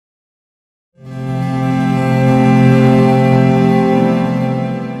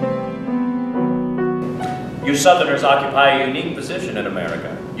Southerners occupy a unique position in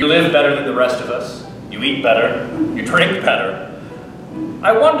America. You live better than the rest of us. You eat better. You drink better.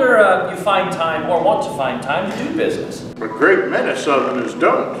 I wonder you find time or want to find time to do business. A great many Southerners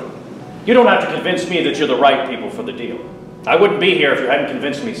don't. You don't have to convince me that you're the right people for the deal. I wouldn't be here if you hadn't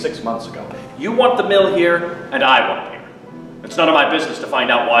convinced me 6 months ago. You want the mill here, and I want it here. It's none of my business to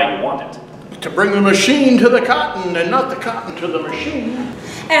find out why you want it. To bring the machine to the cotton and not the cotton to the machine.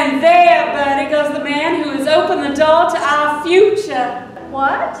 And there, Birdie, goes the man who has opened the door to our future.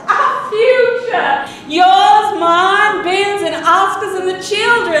 What? Our future! Yours, mine, Ben's, and Oscar's, and the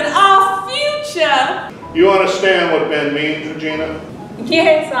children. Our future! You understand what Ben means, Regina?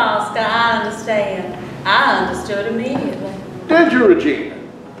 Yes, Oscar, I understand. I understood immediately. Did you, Regina?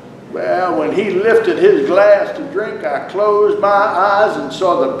 Well, when he lifted his glass to drink, I closed my eyes and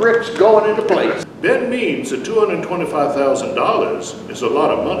saw the bricks going into place. Ben means that $225,000 is a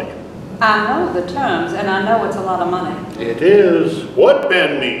lot of money. I know the terms, and I know it's a lot of money. It is. What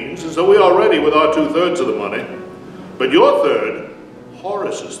Ben means is that we are ready with our 2/3 of the money, but your third,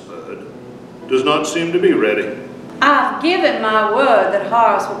 Horace's third, does not seem to be ready. I've given my word that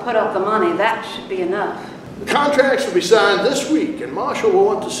Horace will put up the money. That should be enough. The contracts will be signed this week, and Marshall will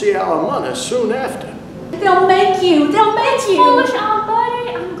want to see our money soon after. They'll make you. They'll make you. Foolish Aunt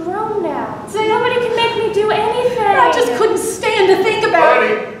Birdie, I'm grown now. So nobody can make me do anything. I just couldn't stand to think about it.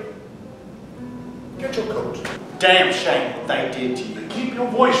 Birdie, get your coat. Damn shame what they did to you. Keep your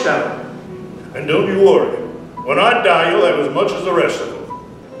voice down. And don't you worry. When I die, you'll have as much as the rest of them.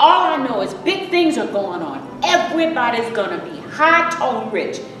 All I know is big things are going on. Everybody's gonna be high-tone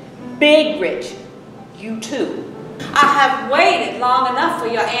rich, big rich. You too. I have waited long enough for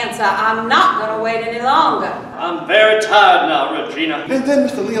your answer. I'm not going to wait any longer. I'm very tired now, Regina. And then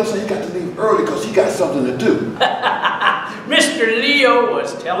Mr. Leo said he got to leave early because he got something to do. Mr. Leo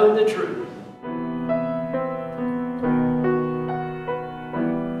was telling the truth.